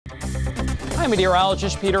Hi,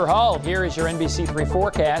 meteorologist Peter Hull. Here is your NBC3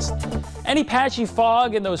 forecast. Any patchy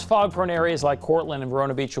fog in those fog-prone areas like Cortland and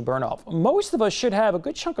Verona Beach will burn off. Most of us should have a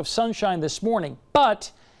good chunk of sunshine this morning,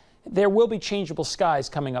 but there will be changeable skies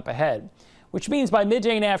coming up ahead, which means by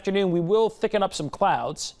midday and afternoon we will thicken up some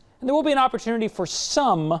clouds, and there will be an opportunity for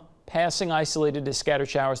some passing isolated to scattered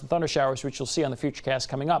showers and thunder showers, which you'll see on the Futurecast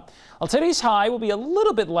coming up. Well, today's high will be a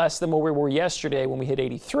little bit less than where we were yesterday when we hit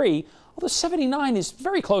 83, although 79 is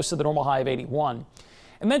very close to the normal high of 81.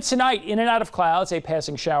 And then tonight, in and out of clouds, a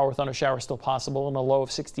passing shower or thunder shower still possible, and a low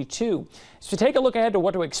of 62. So to take a look ahead to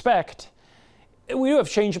what to expect, we do have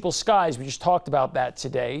changeable skies. We just talked about that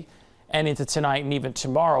today and into tonight and even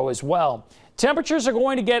tomorrow as well. Temperatures are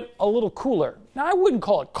going to get a little cooler. Now, I wouldn't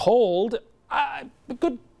call it cold.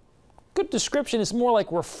 Good description is more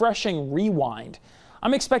like refreshing rewind.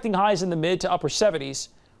 I'm expecting highs in the mid to upper 70s,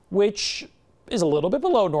 which is a little bit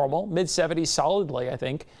below normal, mid 70s solidly, I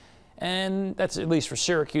think. And that's at least for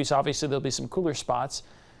Syracuse. Obviously, there'll be some cooler spots.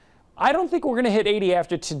 I don't think we're going to hit 80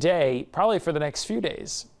 after today, probably for the next few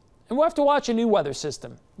days. And we'll have to watch a new weather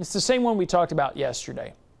system. It's the same one we talked about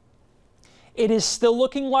yesterday. It is still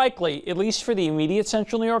looking likely, at least for the immediate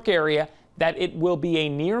central New York area, that it will be a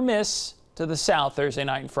near miss to the south Thursday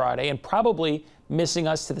night and Friday, and probably missing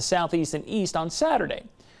us to the southeast and east on Saturday.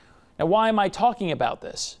 Now, why am I talking about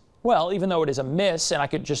this? Well, even though it is a miss, and I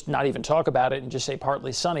could just not even talk about it and just say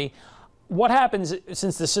partly sunny, what happens,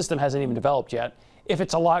 since the system hasn't even developed yet, if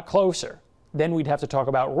it's a lot closer? Then we'd have to talk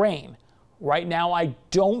about rain. Right now, I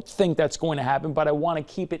don't think that's going to happen, but I want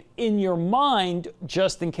to keep it in your mind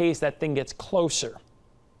just in case that thing gets closer.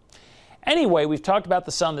 Anyway, we've talked about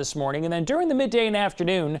the sun this morning, and then during the midday and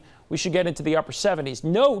afternoon, we should get into the upper 70s.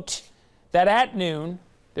 Note that at noon,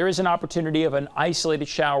 there is an opportunity of an isolated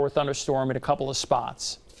shower or thunderstorm in a couple of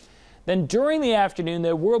spots. Then during the afternoon,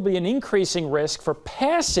 there will be an increasing risk for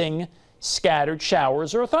passing scattered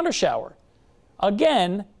showers or a thunder shower.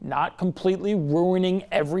 Again, not completely ruining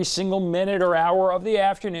every single minute or hour of the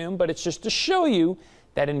afternoon, but it's just to show you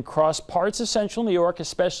that in cross parts of central New York,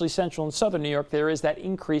 especially central and southern New York, there is that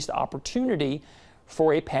increased opportunity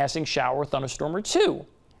for a passing shower or thunderstorm or two.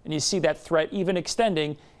 And you see that threat even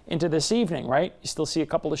extending into this evening, right? You still see a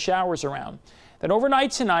couple of showers around. Then overnight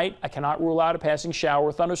tonight, I cannot rule out a passing shower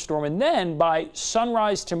or thunderstorm. And then by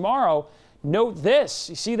sunrise tomorrow, note this.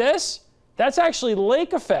 You see this? That's actually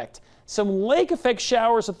lake effect. Some lake effect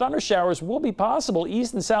showers or thunder showers will be possible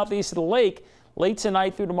east and southeast of the lake late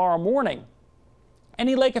tonight through tomorrow morning.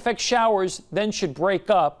 Any lake effect showers then should break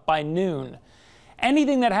up by noon.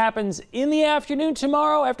 Anything that happens in the afternoon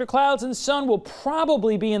tomorrow after clouds and sun will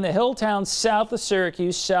probably be in the hill towns south of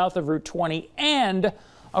Syracuse, south of Route 20, and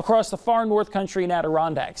across the far north country and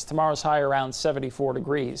Adirondacks. Tomorrow's high around 74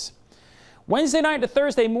 degrees. Wednesday night to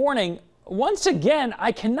Thursday morning, once again,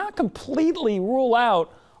 I cannot completely rule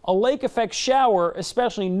out a lake effect shower,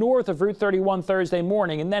 especially north of Route 31 Thursday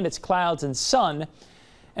morning, and then it's clouds and sun.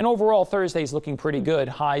 And overall, Thursday's looking pretty good,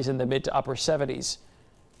 highs in the mid to upper 70s.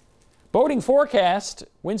 Boating forecast,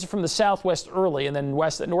 winds from the southwest early and then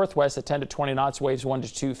west and northwest at 10 to 20 knots, waves 1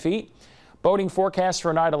 to 2 feet. Boating forecast for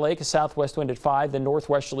Oneida Lake, a southwest wind at 5, then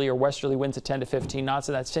northwesterly or westerly winds at 10 to 15 knots,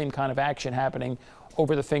 and that same kind of action happening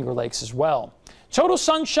over the Finger Lakes as well. Total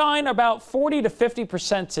sunshine about 40 to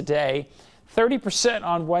 50% today, 30%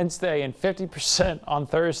 on Wednesday, and 50% on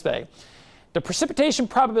Thursday. The precipitation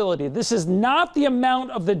probability, this is not the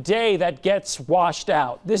amount of the day that gets washed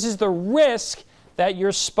out. This is the risk that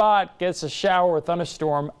your spot gets a shower or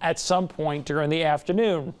thunderstorm at some point during the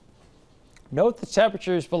afternoon. Note the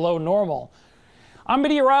temperature is below normal. I'm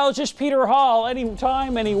meteorologist Peter Hull.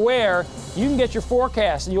 Anytime, anywhere, you can get your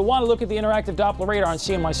forecast, and you'll want to look at the interactive Doppler radar on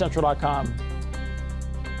cnmycentral.com.